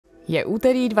Je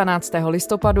úterý 12.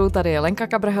 listopadu, tady je Lenka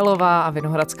Kabrhelová a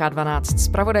Vinohradská 12,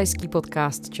 zpravodajský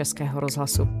podcast Českého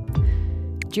rozhlasu.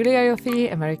 Julia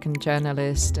Ioffe, American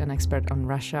journalist and expert on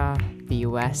Russia, the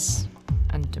US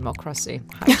and democracy.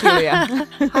 Hi, Julia.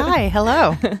 Hi,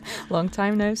 hello. Long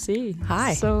time no see.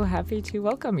 Hi. So happy to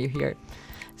welcome you here.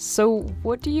 So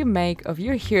what do you make of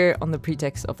you're here on the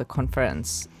pretext of the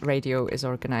conference radio is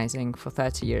organizing for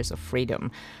 30 years of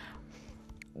freedom?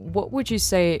 What would you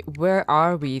say, where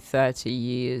are we 30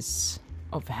 years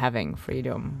of having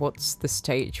freedom? What's the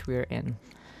stage we're in?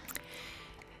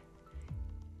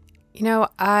 You know,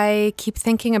 I keep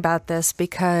thinking about this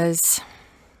because,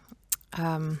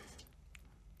 I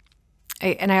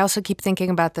also keep thinking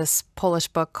about this Polish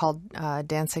book called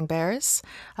Dancing Bears,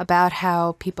 about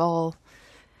how people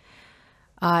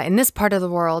in this part of the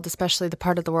world, especially the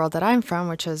part of the world that I'm from,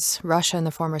 which is Russia and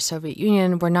the former Soviet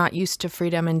Union, were not used to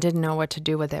freedom and didn't know what to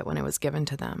do with it when it was given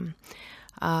to them.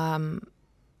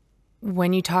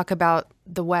 When you talk about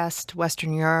the West,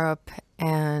 Western Europe,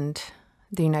 and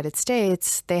the United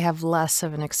States, they have less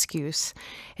of an excuse.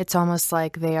 It's almost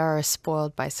like they are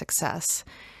spoiled by success.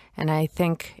 And I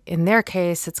think in their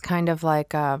case, it's kind of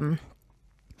like a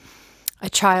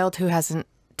child who hasn't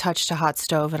touched a hot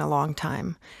stove in a long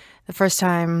time. The first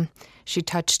time she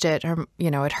touched it,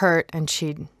 it hurt and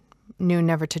she knew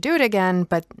never to do it again,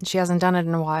 but she hasn't done it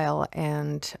in a while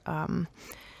and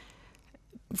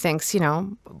thinks,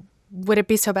 would it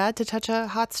be so bad to touch a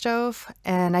hot stove?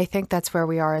 And I think that's where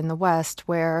we are in the West,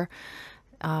 where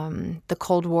the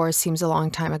Cold War seems a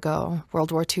long time ago.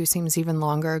 World War II seems even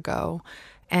longer ago.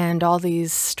 And all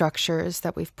these structures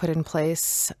that we've put in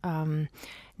place,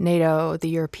 NATO, the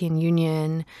European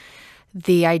Union,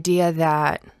 the idea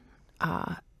that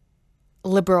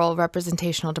liberal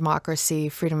representational democracy,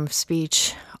 freedom of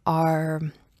speech are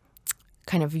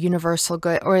kind of universal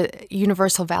good or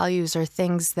universal values are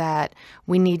things that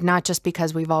we need not just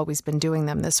because we've always been doing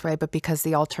them this way, but because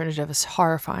the alternative is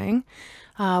horrifying.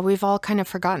 We've all kind of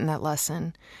forgotten that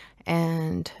lesson.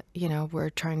 And, we're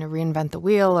trying to reinvent the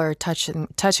wheel or touching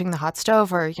the hot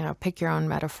stove or, pick your own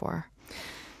metaphor.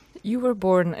 You were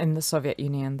born in the Soviet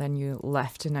Union, then you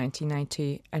left in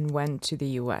 1990 and went to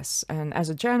the US. And as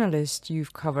a journalist,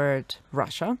 you've covered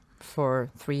Russia for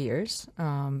 3 years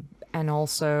and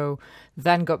also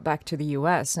then got back to the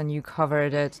US and you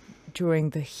covered it during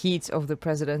the heat of the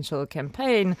presidential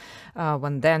campaign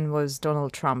when then was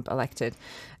Donald Trump elected.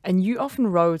 And you often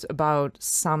wrote about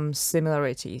some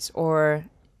similarities or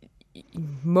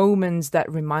moments that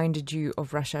reminded you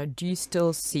of Russia. Do you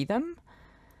still see them?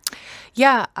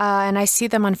 Yeah, and I see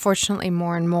them, unfortunately,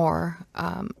 more and more,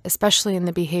 especially in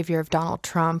the behavior of Donald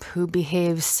Trump, who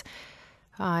behaves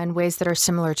in ways that are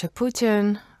similar to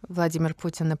Putin, Vladimir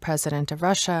Putin, the president of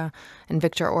Russia, and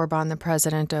Viktor Orban, the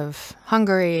president of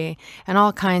Hungary, and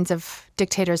all kinds of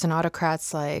dictators and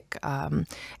autocrats like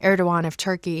Erdogan of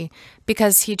Turkey,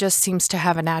 because he just seems to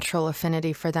have a natural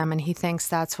affinity for them, and he thinks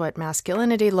that's what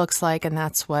masculinity looks like, and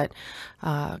that's what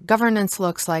governance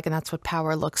looks like, and that's what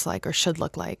power looks like or should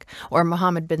look like. Or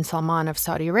Mohammed bin Salman of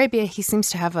Saudi Arabia, he seems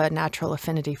to have a natural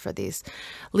affinity for these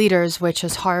leaders, which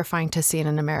is horrifying to see in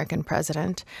an American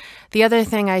president. The other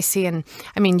thing I see,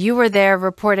 you were there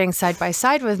reporting side by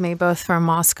side with me, both from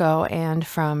Moscow and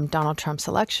from Donald Trump's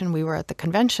election. We were at the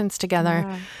conventions together.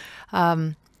 Yeah.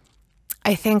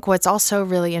 I think what's also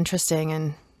really interesting,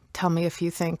 and tell me if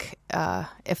you think,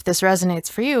 if this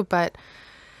resonates for you, but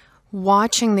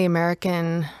watching the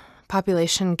American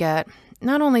population get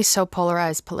not only so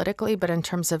polarized politically, but in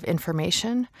terms of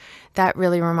information, that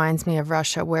really reminds me of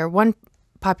Russia, where one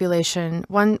population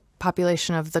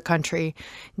of the country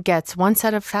gets one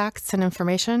set of facts and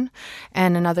information,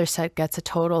 and another set gets a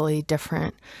totally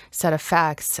different set of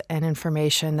facts and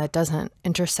information that doesn't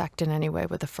intersect in any way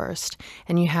with the first.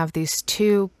 And you have these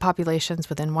two populations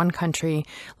within one country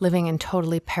living in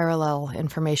totally parallel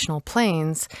informational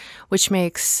planes, which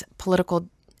makes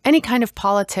any kind of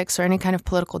politics or any kind of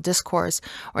political discourse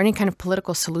or any kind of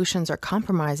political solutions or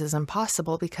compromises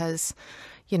impossible because,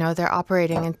 they're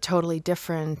operating in totally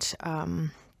different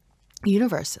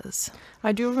universes.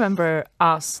 I do remember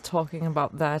us talking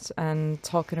about that and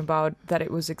talking about that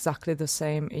it was exactly the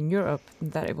same in Europe,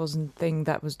 that it wasn't a thing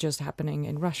that was just happening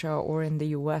in Russia or in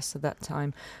the US at that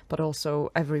time, but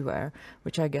also everywhere,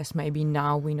 which I guess maybe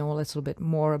now we know a little bit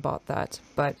more about that.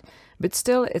 But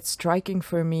still, it's striking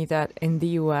for me that in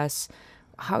the US,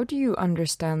 how do you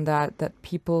understand that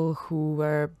people who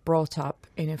were brought up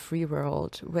in a free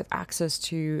world with access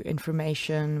to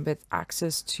information, with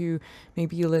access to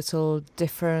maybe a little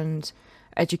different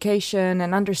education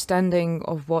and understanding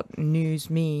of what news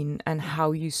mean and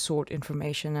how you sort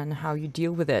information and how you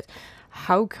deal with it,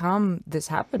 How come this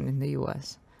happened in the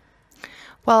US?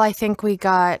 Well, I think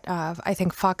I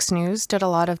think Fox News did a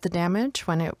lot of the damage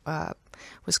when it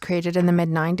was created in the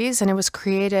mid-90s, and it was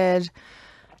created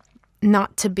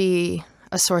not to be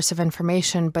a source of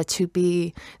information, but to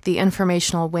be the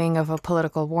informational wing of a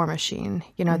political war machine.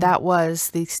 You know, that was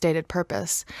the stated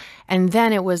purpose. And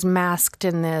then it was masked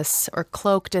in this, or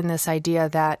cloaked in this idea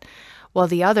that, well,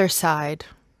 the other side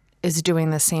is doing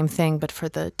the same thing, but for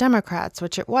the Democrats,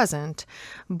 which it wasn't.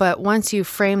 But once you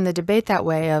frame the debate that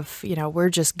way of, you know, we're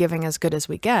just giving as good as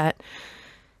we get,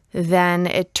 then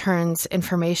it turns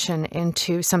information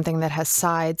into something that has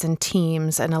sides and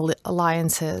teams and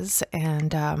alliances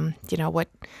and, you know, what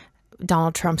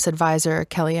Donald Trump's advisor,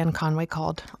 Kellyanne Conway,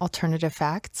 called alternative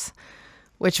facts,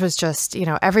 which was just, you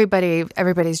know,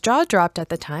 everybody's jaw dropped at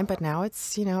the time. But now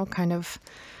it's, you know, kind of,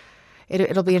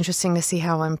 it'll be interesting to see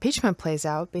how impeachment plays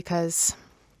out because,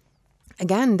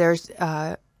 again, there's,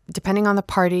 depending on the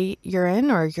party you're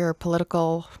in or your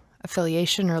political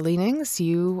affiliation or leanings,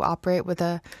 you operate with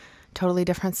a totally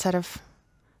different set of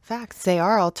facts. They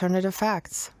are alternative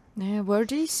facts. Yeah, where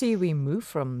do you see we move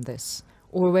from this?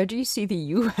 Or where do you see the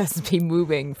US be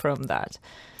moving from that?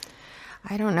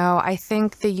 I don't know. I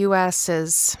think the US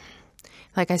is,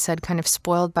 like I said, kind of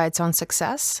spoiled by its own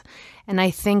success. And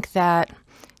I think that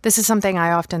this is something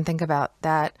I often think about,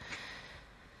 that,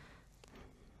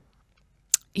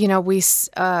 you know,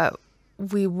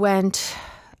 we went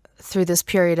through this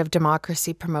period of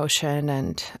democracy promotion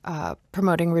and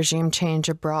promoting regime change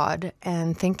abroad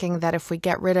and thinking that if we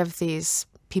get rid of these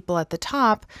people at the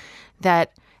top,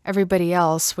 that everybody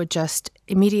else would just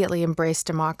immediately embrace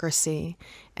democracy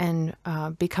and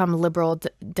become liberal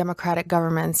democratic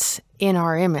governments in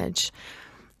our image.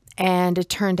 And it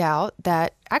turned out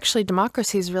that actually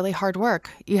democracy is really hard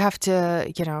work. You have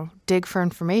to, you know, dig for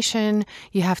information.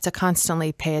 You have to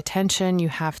constantly pay attention. You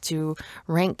have to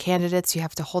rank candidates. You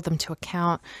have to hold them to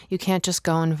account. You can't just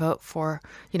go and vote for,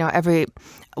 you know, every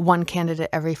one candidate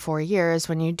every 4 years.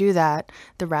 When you do that,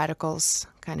 the radicals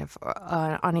kind of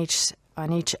on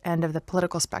each end of the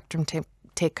political spectrum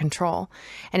take control.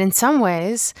 And in some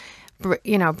ways,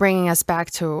 you know, bringing us back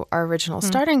to our original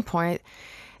starting point,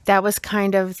 that was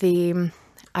kind of the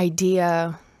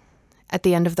idea at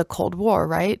the end of the Cold War,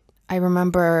 right? I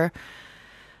remember,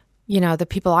 you know, the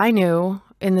people I knew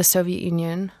in the Soviet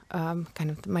Union,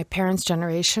 kind of my parents'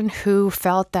 generation, who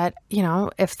felt that, you know,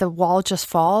 if the wall just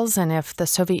falls and if the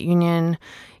Soviet Union,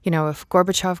 you know, if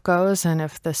Gorbachev goes and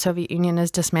if the Soviet Union is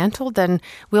dismantled, then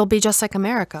we'll be just like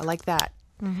America, like that.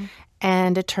 Mm-hmm.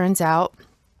 And it turns out,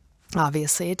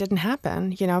 obviously, it didn't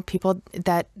happen. You know, people,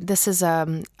 that this is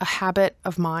a habit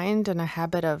of mind and a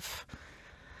habit of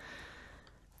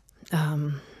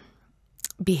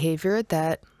behavior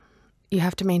that you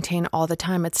have to maintain all the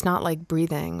time. It's not like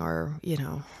breathing or, you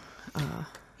know,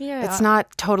 it's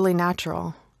not totally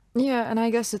natural. Yeah, and I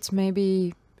guess it's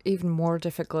maybe even more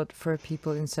difficult for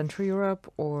people in Central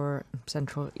Europe or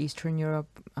Central Eastern Europe,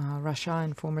 Russia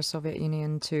and former Soviet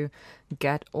Union, to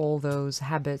get all those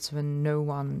habits when no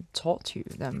one taught you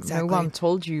them. Exactly. No one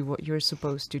told you what you're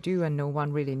supposed to do and no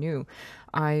one really knew.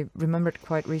 I remembered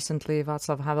quite recently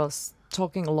Václav Havel's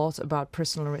talking a lot about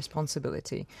personal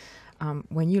responsibility.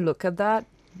 When you look at that,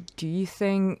 do you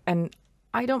think, and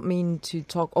I don't mean to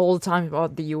talk all the time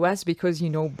about the US because you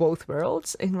know both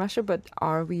worlds in Russia, but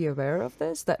are we aware of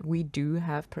this, that we do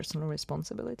have personal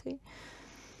responsibility?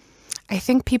 I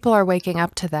think people are waking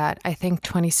up to that. I think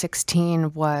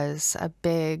 2016 was a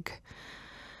big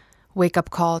wake-up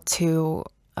call to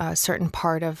a certain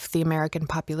part of the American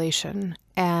population.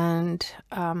 And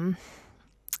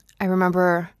I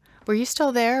remember... Were you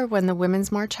still there when the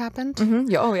Women's March happened? Mm-hmm.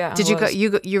 Yeah, oh, yeah. Did you go?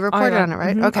 You reported on it,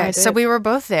 right? Mm-hmm, okay, so we were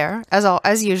both there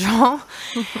as usual.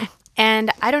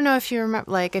 And I don't know if you remember,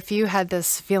 like, if you had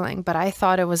this feeling, but I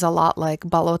thought it was a lot like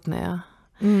Bolotnaya,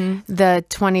 the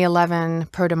 2011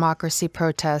 pro-democracy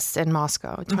protests in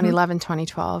Moscow, 2011,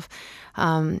 2012.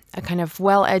 A kind of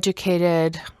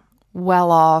well-educated,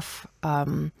 well-off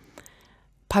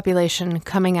population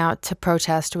coming out to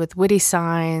protest with witty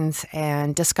signs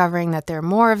and discovering that there are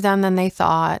more of them than they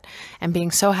thought and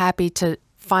being so happy to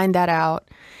find that out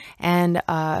and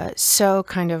so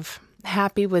kind of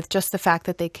happy with just the fact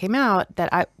that they came out,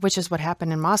 which is what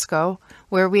happened in Moscow,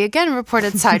 where we again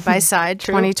reported side by side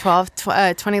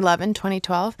 2011,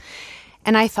 2012.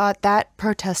 And I thought that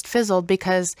protest fizzled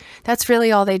because that's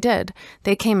really all they did.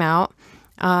 They came out.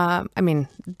 I mean,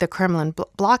 the Kremlin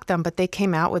blocked them, but they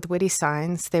came out with witty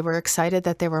signs. They were excited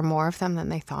that there were more of them than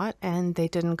they thought, and they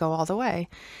didn't go all the way.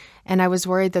 And I was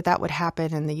worried that that would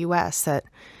happen in the U.S., that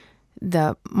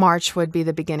the march would be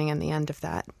the beginning and the end of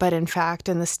that. But in fact,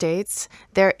 in the States,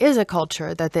 there is a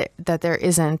culture that there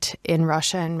isn't in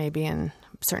Russia and maybe in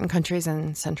certain countries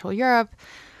in Central Europe,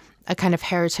 a kind of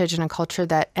heritage and a culture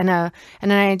that, and an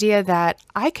idea that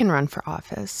I can run for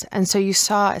office. And so you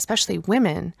saw, especially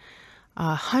women,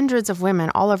 hundreds of women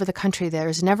all over the country.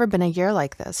 There's never been a year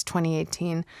like this,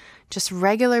 2018, just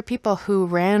regular people who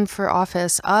ran for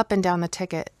office up and down the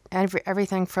ticket.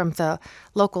 Everything from the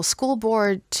local school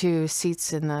board to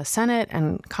seats in the Senate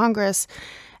and Congress.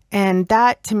 And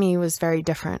that, to me, was very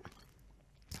different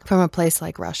from a place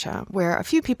like Russia, where a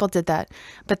few people did that.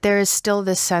 But there is still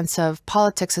this sense of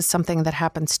politics is something that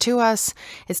happens to us.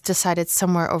 It's decided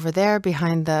somewhere over there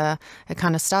behind the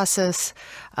iconostasis.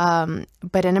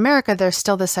 But in America, there's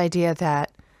still this idea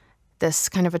that this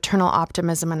kind of eternal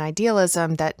optimism and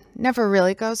idealism that never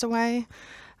really goes away,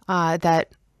 that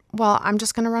well, I'm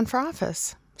just going to run for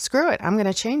office. Screw it. I'm going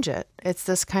to change it. It's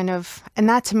this kind of, and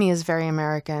that to me is very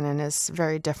American and is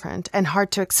very different and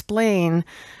hard to explain.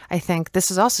 I think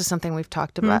this is also something we've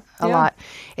talked about a lot,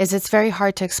 is it's very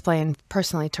hard to explain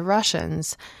personally to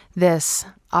Russians, this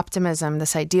optimism,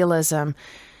 this idealism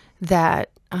that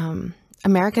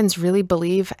Americans really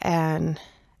believe and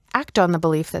act on the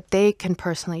belief that they can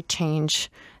personally change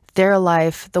their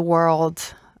life, the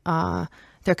world,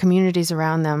 their communities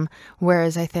around them.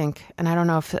 Whereas I think, and I don't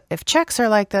know if Czechs are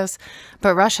like this,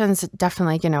 but Russians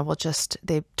definitely,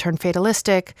 they turn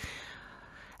fatalistic.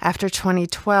 After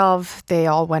 2012, they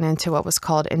all went into what was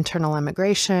called internal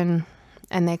immigration.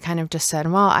 And they kind of just said,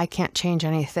 well, I can't change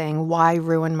anything. Why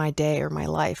ruin my day or my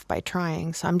life by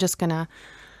trying? So I'm just going to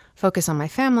focus on my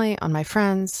family, on my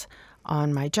friends,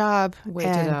 on my job. Wait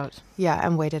it out. Yeah,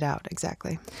 and wait it out.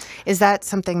 Exactly. Is that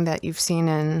something that you've seen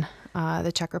in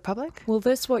the Czech Republic? Well,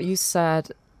 what you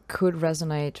said could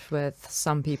resonate with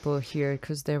some people here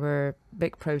because there were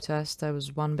big protests. There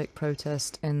was one big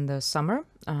protest in the summer.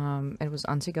 It was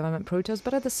anti-government protest,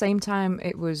 but at the same time,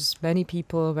 it was many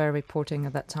people were reporting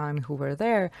at that time who were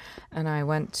there. And I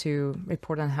went to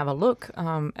report and have a look,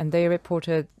 and they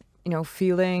reported,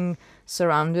 feeling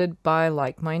surrounded by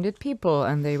like-minded people.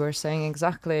 And they were saying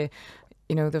exactly,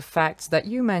 the facts that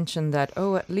you mentioned that,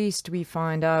 at least we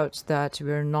find out that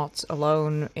we're not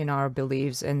alone in our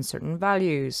beliefs in certain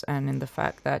values and in the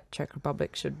fact that Czech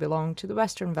Republic should belong to the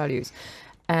Western values.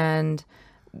 And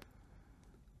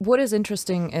what is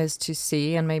interesting is to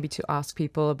see and maybe to ask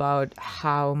people about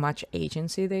how much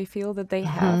agency they feel that they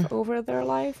have over their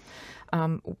life.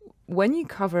 When you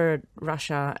cover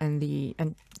Russia and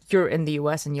you're in the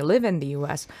US and you live in the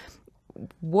US,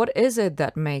 what is it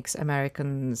that makes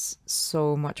Americans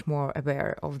so much more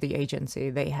aware of the agency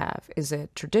they have? Is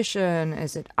it tradition?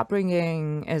 Is it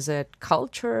upbringing? Is it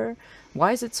culture?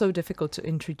 Why is it so difficult to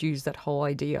introduce that whole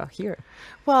idea here?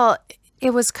 Well,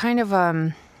 it was kind of,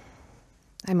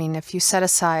 if you set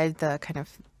aside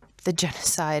the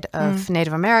genocide of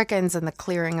Native Americans and the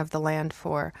clearing of the land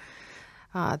for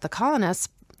the colonists,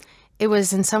 it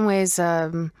was in some ways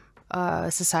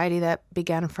a society that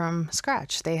began from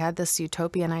scratch. They had this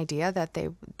utopian idea that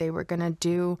they were going to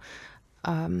do,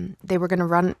 they were going to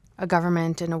run a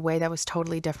government in a way that was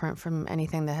totally different from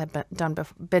anything that had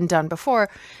been done before,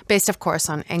 based, of course,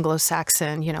 on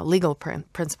Anglo-Saxon, legal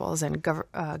principles and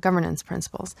governance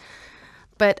principles.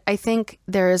 But I think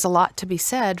there is a lot to be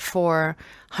said for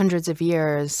hundreds of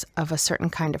years of a certain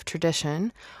kind of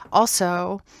tradition.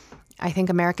 Also, I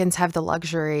think Americans have the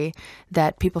luxury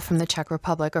that people from the Czech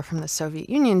Republic or from the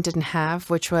Soviet Union didn't have,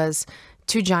 which was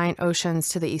two giant oceans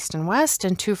to the east and west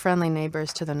and two friendly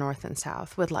neighbors to the north and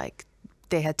south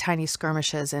they had tiny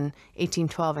skirmishes in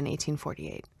 1812 and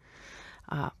 1848.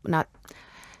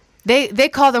 They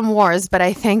call them wars, but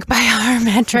I think by our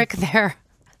metric, they're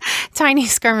tiny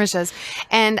skirmishes.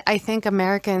 And I think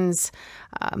Americans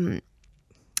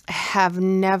have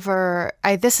never,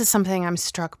 this is something I'm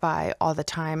struck by all the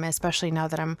time, especially now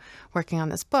that I'm working on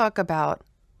this book about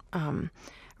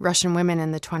Russian women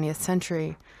in the 20th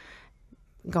century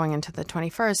going into the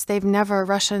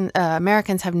 21st.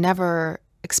 Americans have never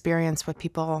experienced what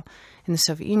people in the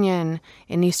Soviet Union,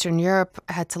 in Eastern Europe,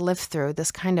 had to live through,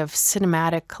 this kind of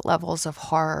cinematic levels of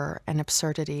horror and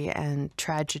absurdity and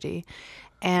tragedy.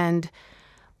 And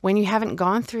when you haven't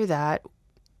gone through that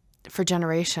for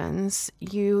generations,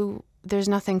 there's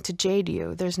nothing to jade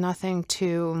you. There's nothing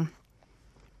to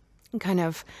kind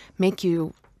of make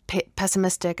you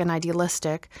pessimistic and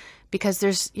idealistic, because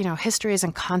history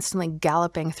isn't constantly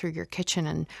galloping through your kitchen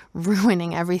and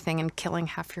ruining everything and killing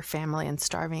half your family and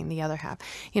starving the other half.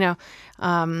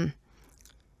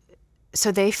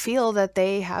 so they feel that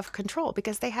they have control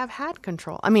because they have had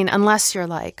control. I mean, unless you're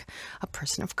like a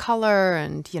person of color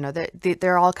and,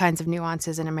 there are all kinds of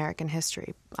nuances in American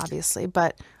history, obviously.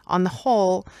 But on the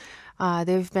whole,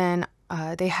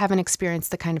 they haven't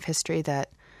experienced the kind of history that,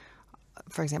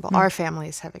 for example, our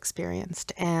families have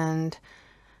experienced. And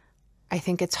I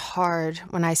think it's hard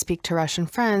when I speak to Russian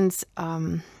friends,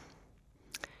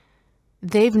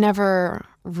 they've never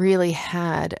really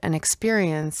had an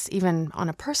experience, even on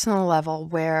a personal level,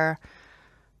 where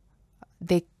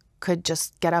they could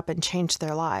just get up and change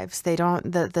their lives. They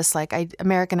don't, this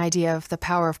American idea of the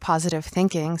power of positive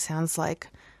thinking sounds like,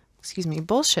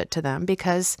 bullshit to them,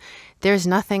 because there's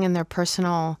nothing in their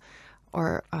personal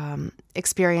or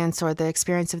experience or the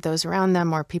experience of those around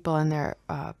them or people in their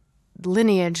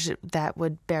lineage that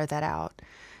would bear that out.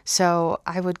 So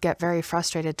I would get very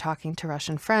frustrated talking to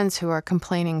Russian friends who are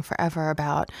complaining forever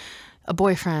about a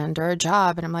boyfriend or a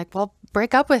job. And I'm like, well,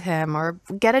 break up with him or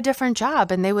get a different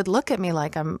job. And they would look at me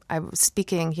like I was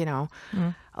speaking,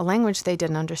 a language they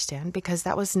didn't understand, because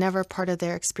that was never part of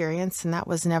their experience. And that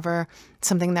was never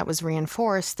something that was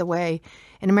reinforced the way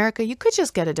in America you could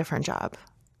just get a different job,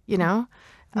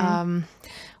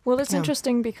 Well, it's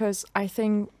interesting because I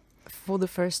think for the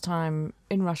first time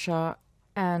in Russia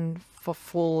and for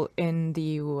full in the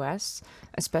US,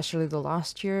 especially the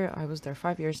last year, I was there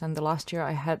 5 years, and the last year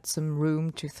I had some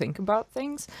room to think about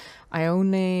things. I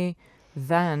only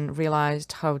then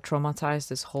realized how traumatized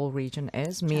this whole region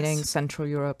is, meaning Central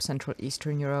Europe, Central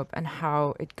Eastern Europe, and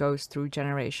how it goes through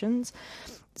generations.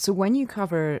 So when you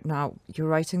cover now, you're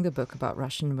writing the book about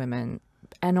Russian women,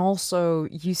 and also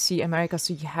you see America,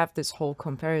 so you have this whole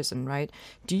comparison, right?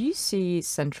 Do you see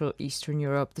Central Eastern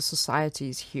Europe, the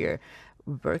societies here,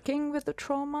 working with the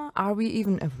trauma? Are we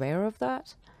even aware of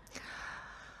that?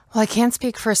 Well, I can't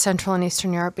speak for Central and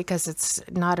Eastern Europe because it's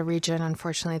not a region,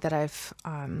 unfortunately, that I've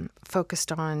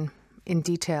focused on in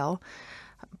detail.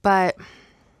 But,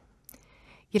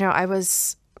 I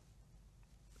was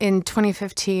in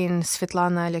 2015,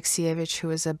 Svetlana Alexievich, who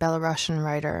was a Belarusian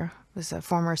writer, was a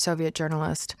former Soviet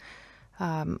journalist,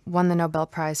 won the Nobel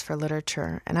Prize for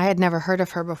Literature. And I had never heard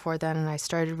of her before then, and I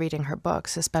started reading her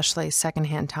books, especially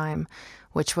Secondhand Time,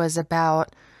 which was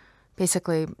about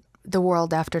basically the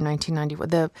world after 1991,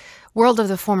 the world of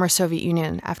the former Soviet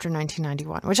Union after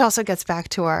 1991, which also gets back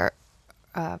to our,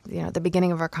 the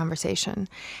beginning of our conversation.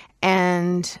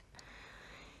 And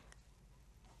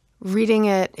reading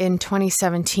it in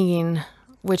 2017,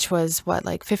 which was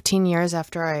 15 years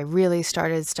after I really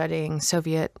started studying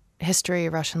Soviet history,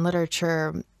 Russian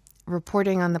literature,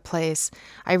 reporting on the place,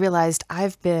 I realized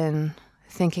I've been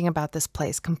thinking about this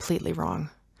place completely wrong.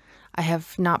 I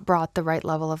have not brought the right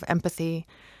level of empathy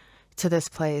to this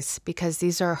place because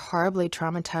these are horribly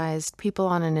traumatized people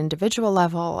on an individual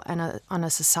level and on a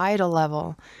societal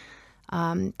level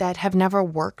that have never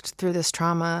worked through this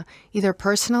trauma, either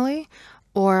personally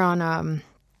or on,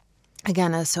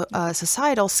 a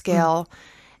societal scale.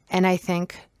 And I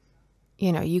think,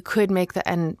 you could make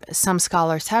and some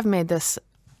scholars have made this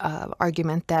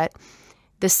argument that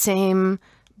the same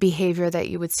behavior that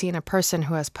you would see in a person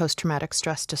who has post-traumatic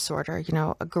stress disorder,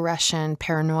 aggression,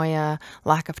 paranoia,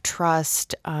 lack of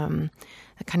trust, a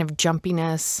kind of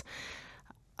jumpiness,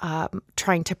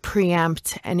 trying to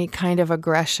preempt any kind of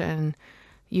aggression,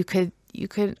 you could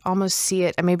almost see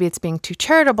it, and maybe it's being too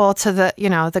charitable to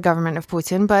the government of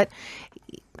Putin, but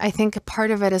I think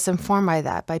part of it is informed by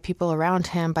that, by people around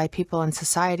him, by people in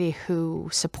society who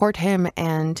support him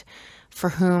and for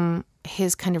whom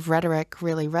his kind of rhetoric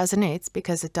really resonates,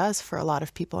 because it does for a lot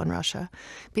of people in Russia.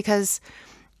 Because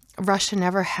Russia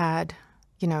never had,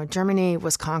 Germany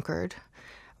was conquered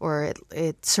or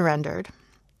it surrendered.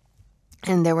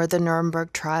 And there were the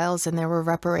Nuremberg trials, and there were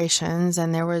reparations,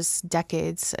 and there was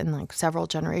decades and several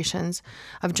generations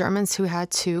of Germans who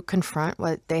had to confront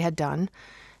what they had done.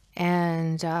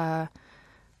 And I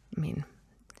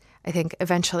think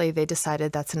eventually they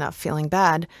decided that's enough, feeling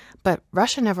bad. But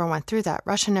Russia never went through that.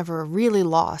 Russia never really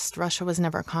lost. Russia was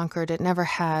never conquered. It never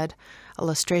had a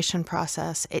lustration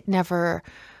process. It never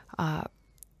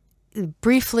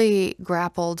briefly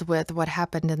grappled with what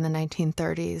happened in the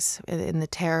 1930s in the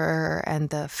terror and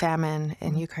the famine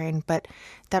in Ukraine. But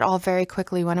that all very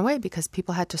quickly went away because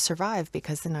people had to survive,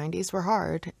 because the 90s were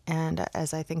hard, and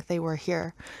as I think they were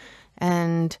here.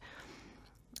 And,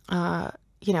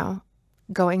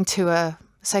 going to a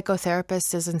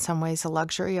psychotherapist is in some ways a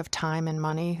luxury of time and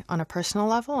money on a personal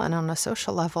level, and on a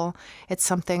social level, it's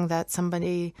something that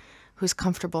somebody who's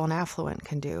comfortable and affluent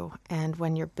can do. And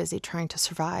when you're busy trying to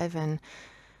survive and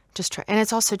and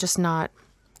it's also just not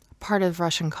part of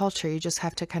Russian culture. You just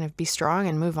have to kind of be strong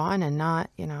and move on and not,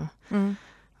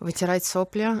 Вытирать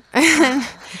сопли.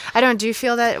 I don't. Do you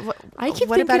feel that?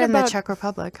 What about in the Czech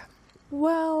Republic?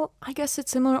 Well, I guess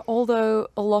it's similar, although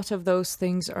a lot of those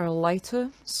things are lighter.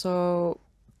 So,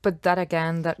 but that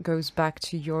again, that goes back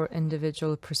to your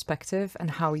individual perspective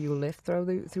and how you lived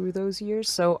through those years.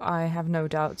 So I have no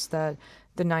doubts that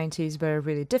the 90s were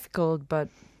really difficult, but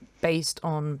based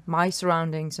on my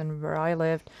surroundings and where I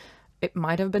lived, it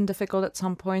might have been difficult at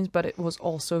some points, but it was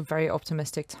also a very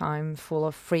optimistic time, full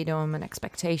of freedom and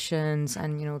expectations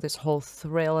and, this whole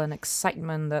thrill and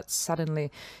excitement that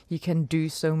suddenly you can do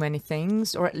so many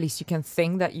things, or at least you can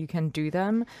think that you can do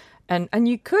them. And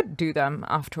you could do them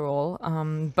after all.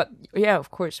 But yeah, of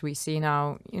course, we see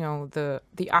now,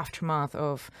 the aftermath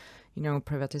of,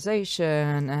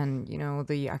 privatization and,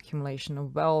 the accumulation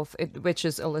of wealth, which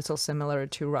is a little similar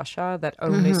to Russia, that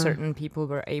only certain people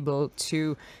were able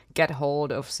to get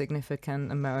hold of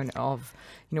significant amount of,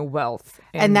 wealth.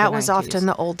 And that was often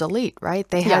the old elite, right?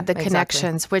 They had the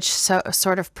connections, exactly.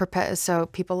 Which so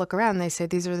people look around and they say,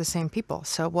 these are the same people.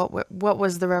 So what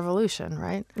was the revolution,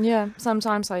 right? Yeah,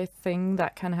 sometimes I think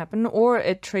that can happen, or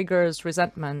it triggers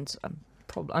resentment,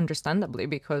 understandably,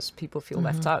 because people feel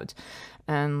left out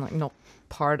and not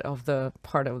part of the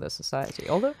society.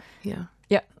 Although, yeah.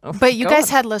 Oh, but you God. guys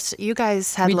had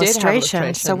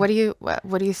lustration. So what do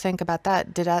you think about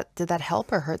that? Did that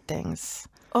help or hurt things?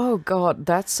 Oh God,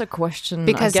 that's a question.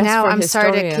 Because I guess now for I'm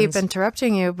historians. sorry to keep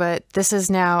interrupting you, but this is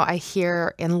now I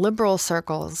hear in liberal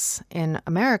circles in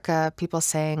America people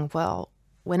saying, well,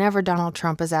 whenever Donald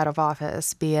Trump is out of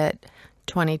office, be it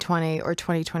 2020 or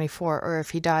 2024, or if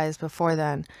he dies before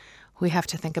then, we have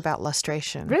to think about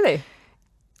lustration. Really?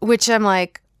 Which I'm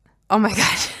like, oh my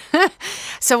God.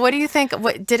 So what do you think?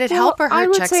 Did it help or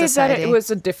hurt Czech society? I would say that it was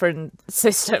a different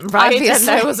system, right? Obviously.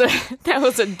 And that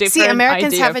was a different See,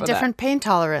 Americans idea have a for different pain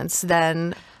tolerance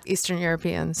than Eastern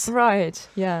Europeans. Right,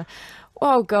 yeah.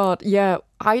 Oh God, yeah.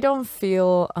 I don't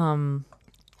feel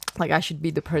like I should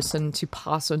be the person to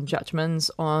pass on judgments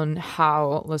on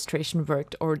how lustration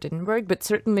worked or didn't work, but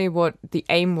certainly what the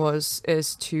aim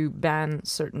is to ban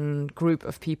certain group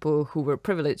of people who were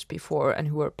privileged before and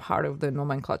who were part of the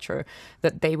nomenclature,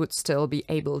 that they would still be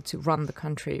able to run the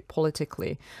country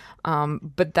politically.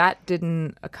 But that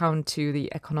didn't account to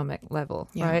the economic level,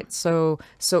 right? So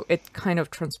it kind of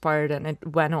transpired and it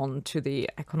went on to the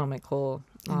economic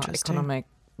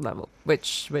level,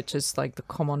 which is like the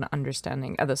common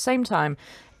understanding. At the same time,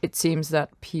 it seems that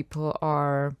people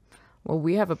are, well,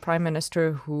 we have a prime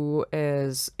minister who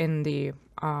is in the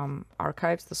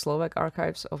archives, the Slovak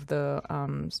archives of the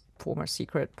former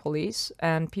secret police,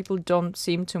 and people don't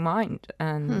seem to mind,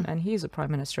 and he's a prime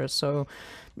minister. So,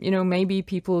 maybe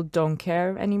people don't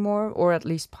care anymore, or at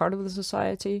least part of the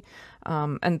society.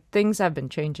 And things have been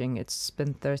changing. It's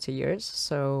been 30 years,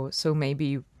 so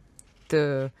maybe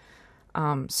the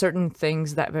certain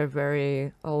things that were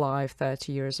very alive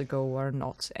 30 years ago are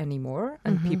not anymore,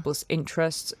 and people's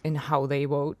interests in how they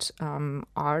vote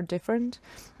are different.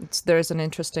 There's an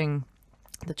interesting,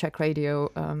 the Czech radio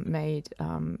made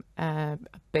a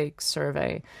big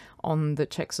survey on the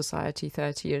Czech society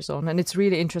 30 years on, and it's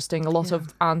really interesting. A lot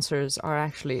of answers are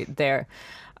actually there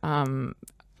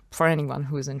for anyone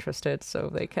who is interested, so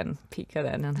they can peek at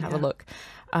it and have a look.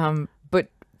 But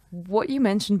what you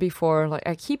mentioned before, like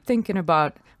I keep thinking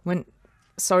about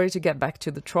sorry to get back to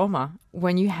the trauma,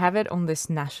 when you have it on this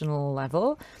national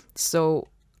level, so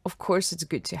of course it's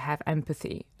good to have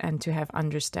empathy and to have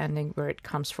understanding where it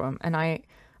comes from. And I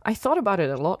thought about it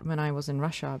a lot when I was in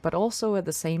Russia, but also at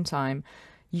the same time,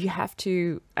 you have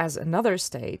to, as another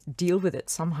state, deal with it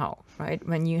somehow, right?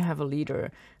 When you have a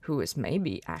leader who is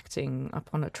maybe acting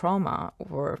upon a trauma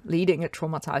or leading a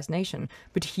traumatized nation,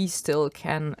 but he still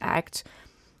can act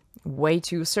way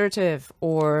too assertive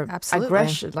or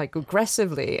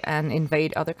aggressively and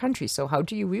invade other countries. So how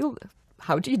do you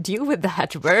deal with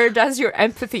that? Where does your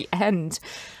empathy end?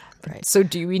 Right. So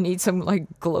do we need some like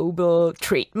global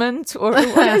treatment, or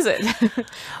what is it?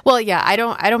 Well, yeah, I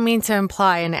don't mean to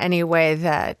imply in any way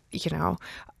that,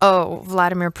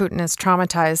 Vladimir Putin is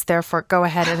traumatized, therefore go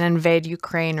ahead and invade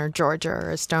Ukraine or Georgia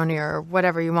or Estonia or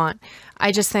whatever you want.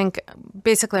 I just think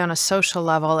basically on a social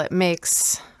level it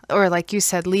makes, or like you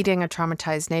said, leading a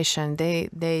traumatized nation,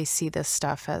 they see this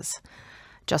stuff as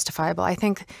justifiable. I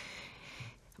think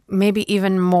maybe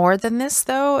even more than this,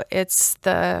 though, it's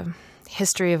the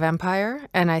history of empire.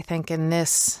 And I think in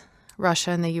this,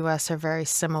 Russia and the U.S. are very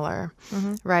similar,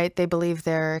 right? They believe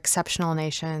they're exceptional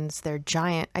nations. They're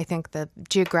giant. I think the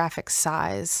geographic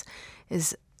size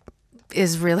is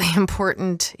really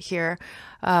important here.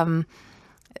 And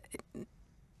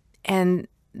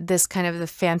this kind of the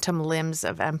phantom limbs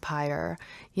of empire.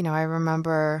 You know, I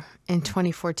remember in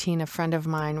 2014, a friend of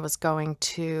mine was going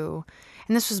to,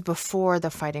 and this was before the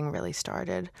fighting really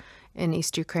started in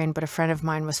East Ukraine, but a friend of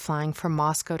mine was flying from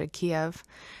Moscow to Kiev,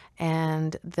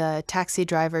 and the taxi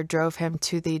driver drove him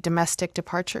to the domestic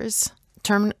departures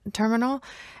terminal.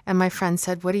 And my friend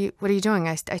said, what are you doing?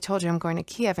 I told you I'm going to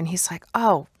Kiev. And he's like,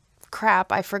 oh,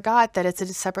 crap, I forgot that it's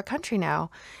a separate country now.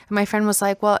 And my friend was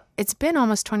like, well, it's been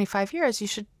almost 25 years. You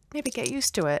should maybe get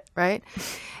used to it, right?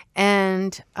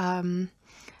 And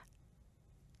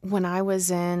when I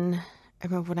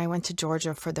remember when I went to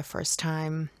Georgia for the first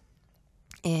time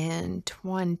in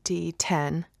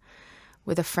 2010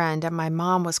 with a friend, and my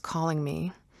mom was calling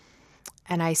me,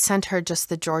 and I sent her just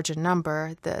the Georgian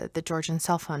number, the Georgian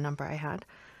cell phone number I had.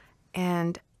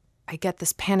 And I get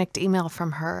this panicked email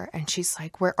from her, and she's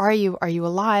like, where are you? Are you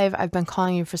alive? I've been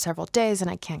calling you for several days and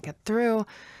I can't get through.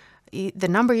 The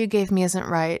number you gave me isn't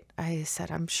right. I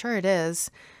said, I'm sure it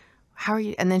is. How are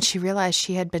you? And then she realized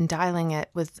she had been dialing it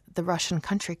with the Russian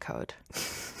country code.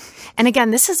 And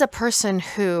again, this is a person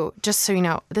who, just so you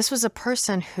know, this was a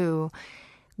person who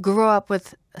grew up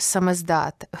with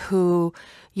samizdat, who,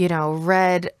 you know,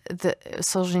 read the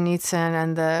Solzhenitsyn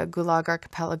and the Gulag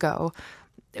Archipelago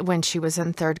when she was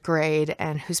in third grade,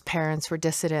 and whose parents were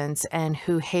dissidents, and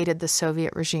who hated the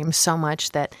Soviet regime so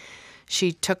much that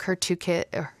she took her two kids,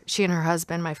 she and her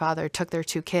husband, my father, took their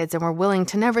two kids and were willing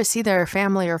to never see their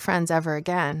family or friends ever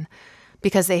again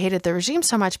because they hated the regime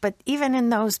so much. But even in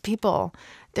those people,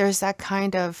 there's that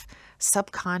kind of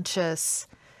subconscious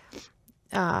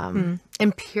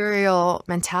imperial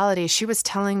mentality. She was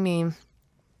telling me,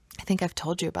 I think I've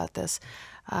told you about this,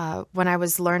 when I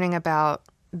was learning about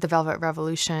the Velvet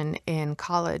Revolution in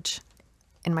college,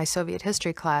 in my Soviet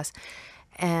history class,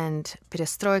 and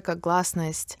perestroika,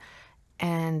 glasnost,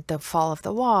 and the fall of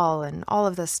the wall, and all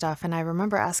of this stuff. And I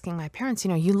remember asking my parents, you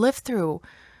know, you lived through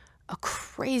a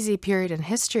crazy period in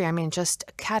history. I mean, just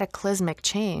a cataclysmic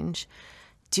change.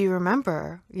 Do you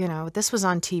remember, you know, this was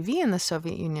on TV in the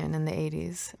Soviet Union in the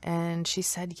 80s. And she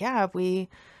said, yeah, we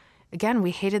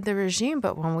hated the regime,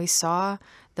 but when we saw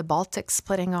the Baltics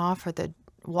splitting off, or the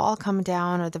wall come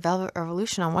down, or the Velvet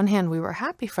Revolution, on one hand, we were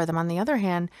happy for them. On the other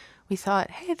hand, we thought,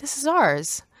 hey, this is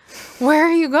ours. Where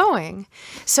are you going?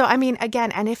 So, I mean,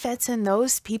 again, and if it's in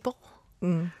those people,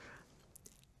 you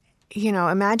know,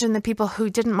 imagine the people who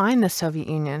didn't mind the Soviet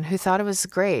Union, who thought it was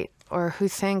great, or who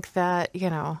think that, you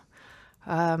know,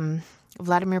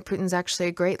 Vladimir Putin's actually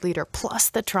a great leader, plus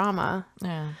the trauma.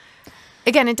 Yeah.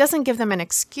 Again, it doesn't give them an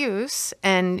excuse,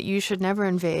 and you should never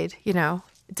invade, you know,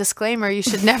 disclaimer, you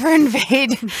should never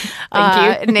invade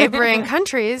neighboring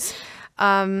countries.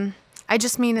 I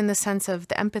just mean in the sense of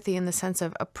the empathy, in the sense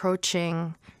of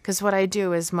approaching, because what I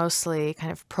do is mostly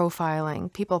kind of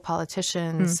profiling people,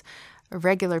 politicians,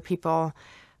 regular people,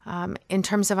 in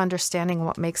terms of understanding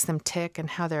what makes them tick and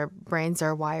how their brains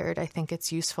are wired. I think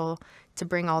it's useful to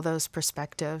bring all those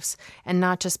perspectives and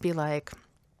not just be like,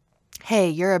 hey,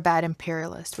 you're a bad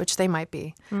imperialist, which they might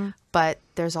be. But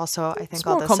there's also, I think, it's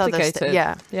all more this other complicated.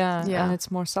 stuff. Yeah, and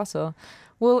it's more subtle.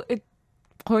 Well, it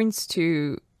points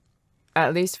to,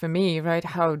 at least for me, right,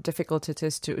 how difficult it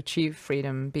is to achieve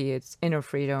freedom, be it inner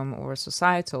freedom or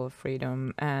societal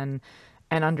freedom, and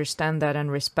understand that and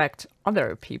respect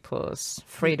other people's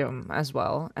freedom as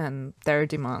well and their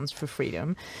demands for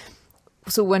freedom.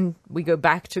 So when we go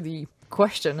back to the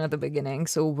question at the beginning,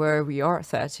 so where we are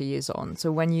 30 years on,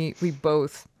 so when we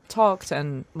both talked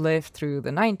and lived through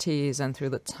the 90s and through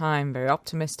the time, very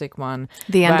optimistic one.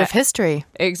 The end of history.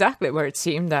 Exactly, where it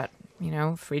seemed that, you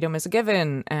know, freedom is a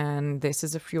given and this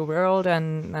is a free world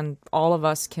and all of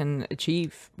us can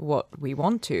achieve what we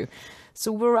want to.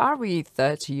 So where are we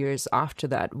 30 years after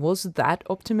that? Was that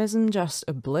optimism just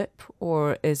a blip,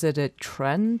 or is it a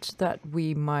trend that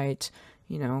we might,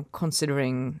 you know,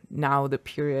 considering now the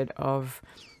period of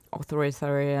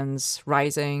authoritarians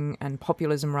rising and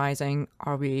populism rising,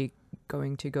 are we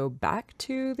going to go back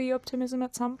to the optimism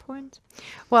at some point?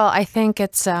 Well, I think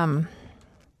it's then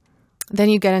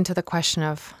you get into the question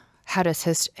of how does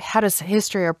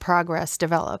history or progress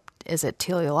develop? Is it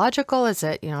teleological? Is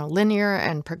it, you know, linear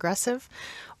and progressive,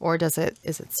 or is it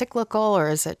cyclical, or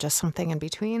is it just something in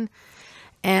between?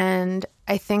 And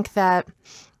I think that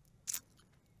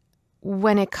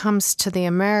when it comes to the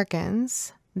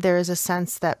Americans, there is a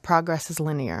sense that progress is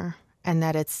linear and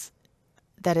that it's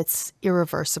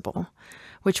irreversible,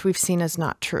 which we've seen as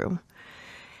not true.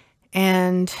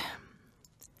 And,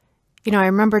 you know, I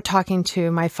remember talking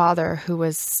to my father, who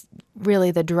was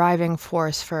really the driving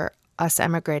force for us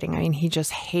emigrating. I mean, he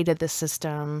just hated the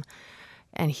system.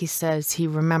 And he says he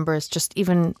remembers just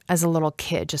even as a little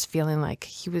kid, just feeling like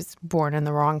he was born in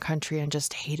the wrong country and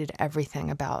just hated everything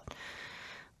about,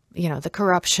 the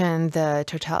corruption,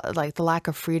 the lack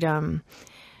of freedom.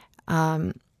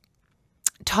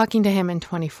 Talking to him in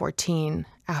 2014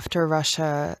 after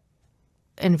Russia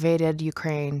invaded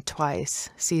Ukraine twice,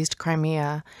 seized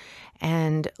Crimea,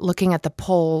 and looking at the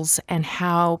polls and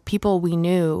how people we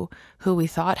knew who we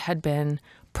thought had been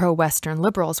pro-Western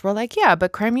liberals were like, yeah,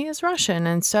 but Crimea is Russian,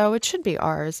 and so it should be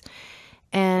ours.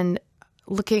 And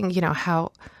looking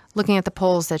at the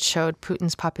polls that showed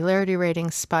Putin's popularity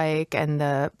ratings spike and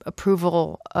the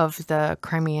approval of the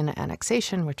Crimean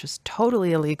annexation, which was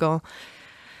totally illegal,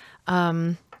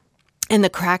 and the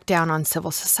crackdown on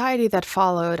civil society that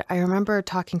followed, I remember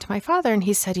talking to my father, and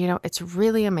he said, it's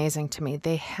really amazing to me.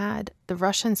 The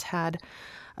Russians had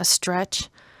a stretch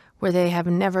where they have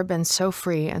never been so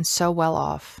free and so well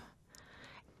off.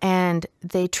 And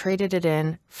they traded it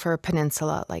in for a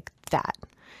peninsula like that,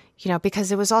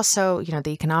 because it was also,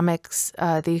 the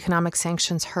economic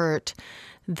sanctions hurt.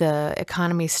 The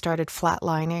economy started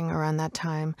flatlining around that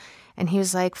time. And he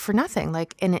was like, for nothing,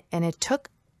 and it took,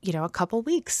 a couple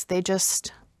weeks.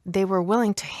 They were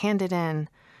willing to hand it in,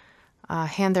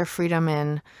 hand their freedom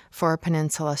in for a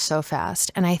peninsula so fast.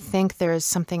 And I think there's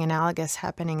something analogous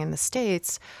happening in the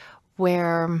States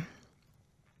where,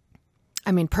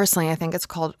 personally, I think it's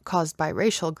caused by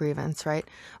racial grievance, right?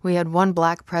 We had one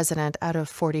black president out of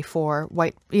 44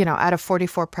 white, out of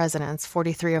 44 presidents,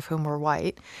 43 of whom were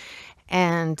white.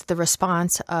 And the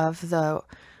response of the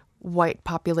white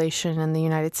population in the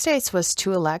United States was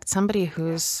to elect somebody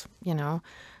who's,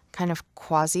 kind of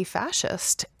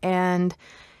quasi-fascist. And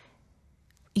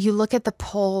you look at the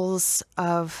polls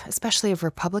especially of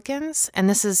Republicans, and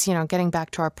this is, getting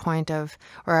back to our point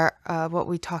what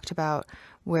we talked about,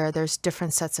 where there's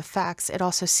different sets of facts. It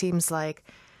also seems like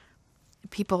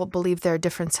people believe there are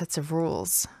different sets of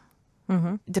rules,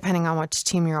 depending on which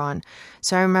team you're on.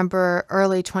 So I remember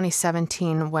early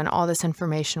 2017 when all this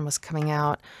information was coming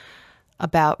out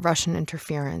about Russian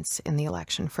interference in the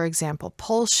election. For example,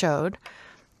 polls showed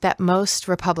that most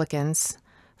Republicans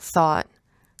thought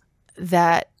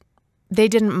that they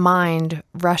didn't mind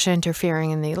Russia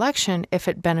interfering in the election if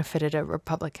it benefited a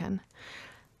Republican.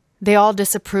 They all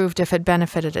disapproved if it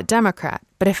benefited a Democrat,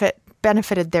 but if it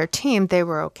benefited their team, they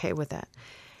were okay with it.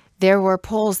 There were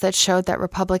polls that showed that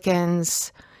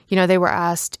Republicans, they were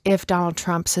asked if Donald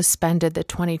Trump suspended the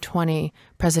 2020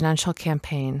 presidential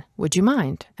campaign, would you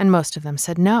mind? And most of them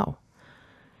said no.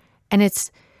 And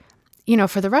it's,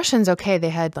 for the Russians, okay, they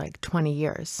had 20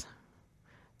 years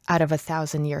out of a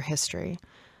 1,000-year history.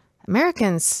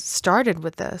 Americans started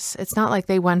with this. It's not like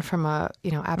they went from a,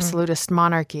 absolutist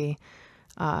monarchy,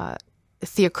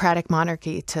 theocratic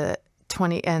monarchy to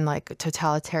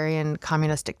totalitarian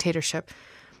communist dictatorship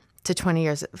to 20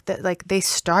 years. They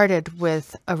started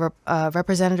with a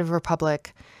representative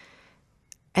republic,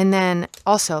 and then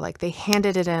also they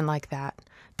handed it in like that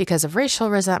because of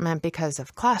racial resentment, because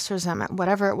of class resentment,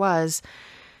 whatever it was.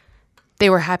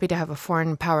 They were happy to have a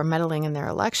foreign power meddling in their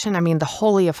election. The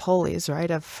holy of holies,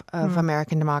 right, of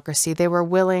American democracy. They were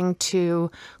willing to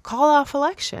call off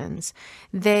elections.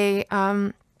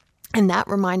 And that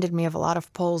reminded me of a lot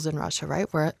of polls in Russia,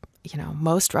 right, where,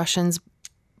 most Russians,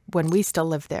 when we still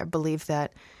lived there, believed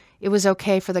that it was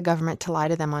okay for the government to lie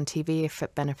to them on TV if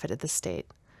it benefited the state.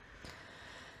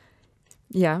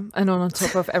 Yeah, and on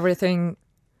top of everything,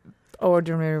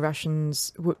 ordinary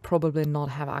Russians would probably not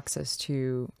have access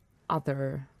to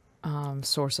other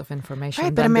source of information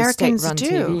right, but than Americans the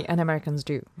state-run do. TV, and Americans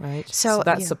do, right? So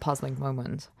that's a puzzling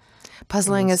moment.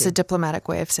 Puzzling is a diplomatic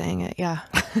way of saying it, yeah.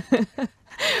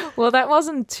 Well, that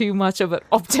wasn't too much of an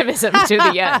optimism to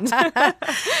the end.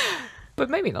 But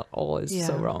maybe not all is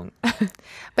so wrong.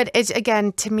 But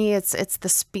again, to me, it's the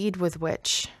speed with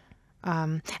which,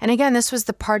 and again, this was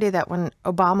the party that when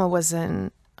Obama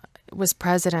was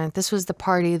president, this was the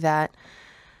party that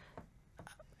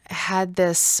had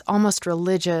this almost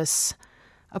religious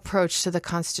approach to the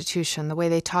Constitution. The way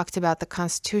they talked about the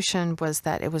Constitution was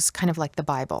that it was kind of like the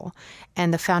Bible,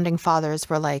 and the founding fathers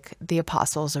were like the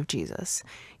apostles of Jesus,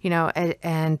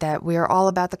 and that we are all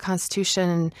about the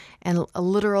Constitution and a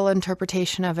literal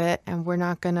interpretation of it, and we're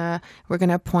gonna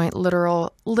appoint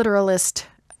literalist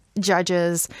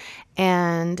judges,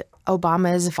 and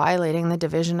Obama is violating the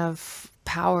division of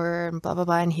power and blah, blah,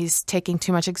 blah, and he's taking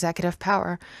too much executive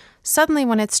power. Suddenly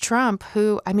when it's Trump,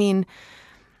 who,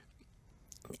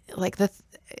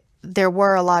 there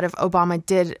were a lot of, Obama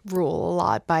did rule a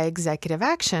lot by executive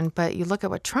action, but you look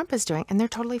at what Trump is doing and they're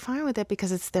totally fine with it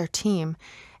because it's their team.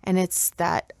 And it's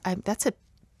that's a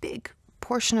big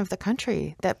portion of the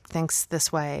country that thinks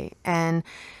this way. And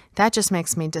that just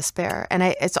makes me despair. And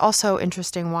it's also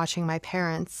interesting watching my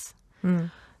parents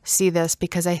see this,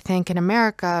 because I think in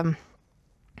America,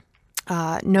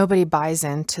 nobody buys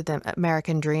into the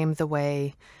American dream the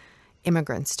way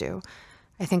immigrants do.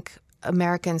 I think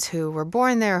Americans who were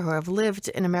born there, who have lived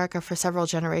in America for several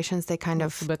generations, they kind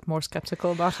of a bit more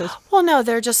skeptical about it. Well, no,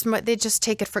 they just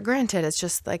take it for granted. It's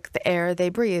just like the air they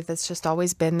breathe. It's just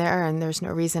always been there, and there's no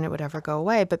reason it would ever go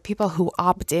away. But people who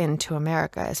opt into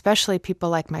America, especially people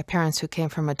like my parents who came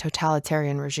from a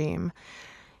totalitarian regime,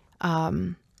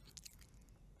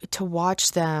 to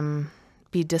watch them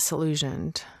be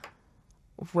disillusioned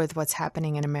with what's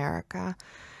happening in America,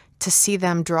 to see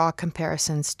them draw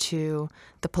comparisons to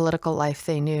the political life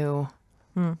they knew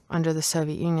under the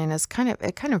Soviet Union is kind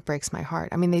of breaks my heart.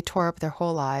 I mean, they tore up their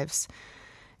whole lives,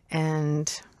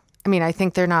 and I mean, I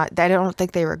don't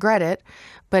think they regret it,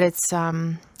 but it's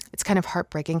kind of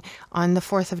heartbreaking. On the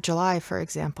 4th of July, for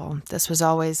example, this was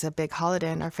always a big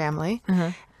holiday in our family,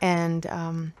 and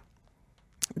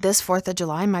this 4th of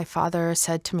July, my father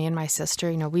said to me and my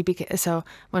sister, so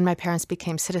when my parents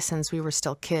became citizens, we were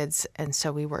still kids, and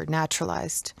so we were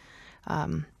naturalized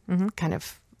kind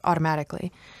of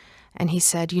automatically. And he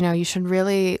said, you should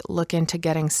really look into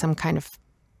getting some kind of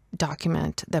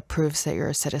document that proves that you're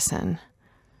a citizen.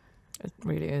 It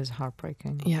really is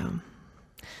heartbreaking. Yeah.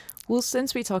 Well,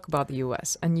 since we talk about the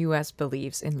US, and US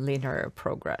believes in linear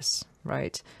progress,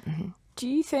 right? Do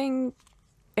you think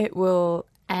it will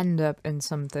end up in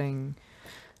something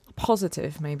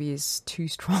positive? Maybe is too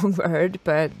strong word,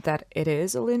 but that it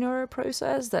is a linear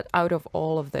process, that out of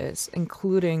all of this,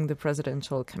 including the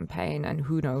presidential campaign, and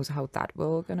who knows how that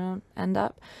will gonna end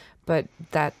up, but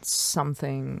that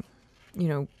something,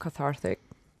 cathartic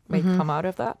may come out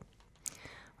of that?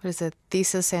 What is it?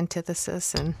 Thesis,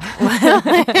 antithesis, and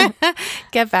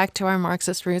get back to our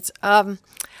Marxist roots. I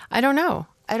don't know.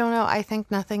 I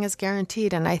think nothing is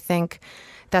guaranteed, and I think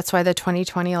that's why the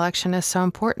 2020 election is so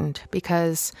important,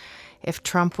 because if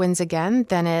Trump wins again,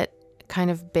 then it kind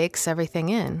of bakes everything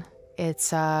in.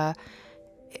 It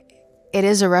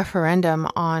is a referendum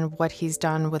on what he's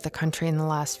done with the country in the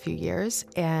last few years.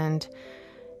 And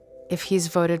if he's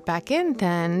voted back in,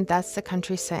 then that's the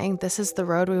country saying, this is the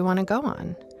road we want to go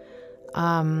on.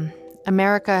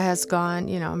 America has gone,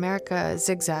 America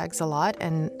zigzags a lot,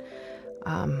 and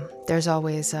there's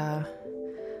always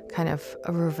kind of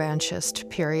a revanchist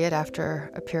period after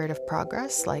a period of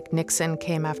progress. Like Nixon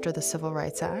came after the Civil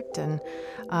Rights Act, and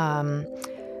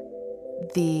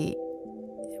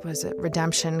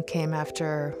redemption came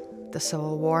after the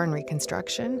Civil War and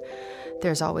Reconstruction.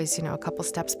 There's always, a couple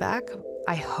steps back.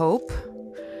 I hope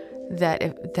that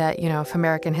if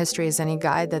American history is any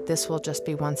guide, that this will just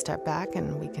be one step back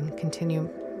and we can continue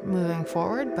moving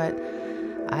forward. But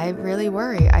I really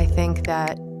worry. I think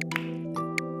that,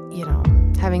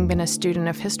 having been a student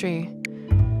of history,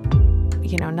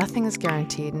 nothing is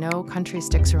guaranteed. No country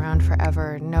sticks around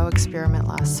forever. No experiment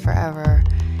lasts forever.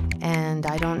 And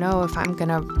I don't know if I'm going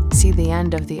to see the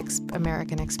end of the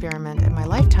American experiment in my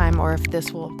lifetime, or if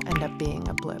this will end up being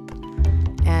a blip.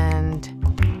 And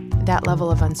that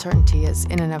level of uncertainty is,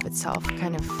 in and of itself,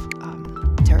 kind of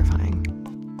terrifying.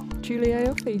 Julia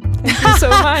Ioffe, thank you so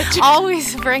much.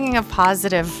 Always bringing a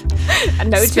positive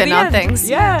spin on things.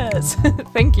 Yes.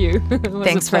 Thank you. It was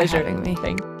Thanks a pleasure. for having me.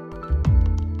 Thanks.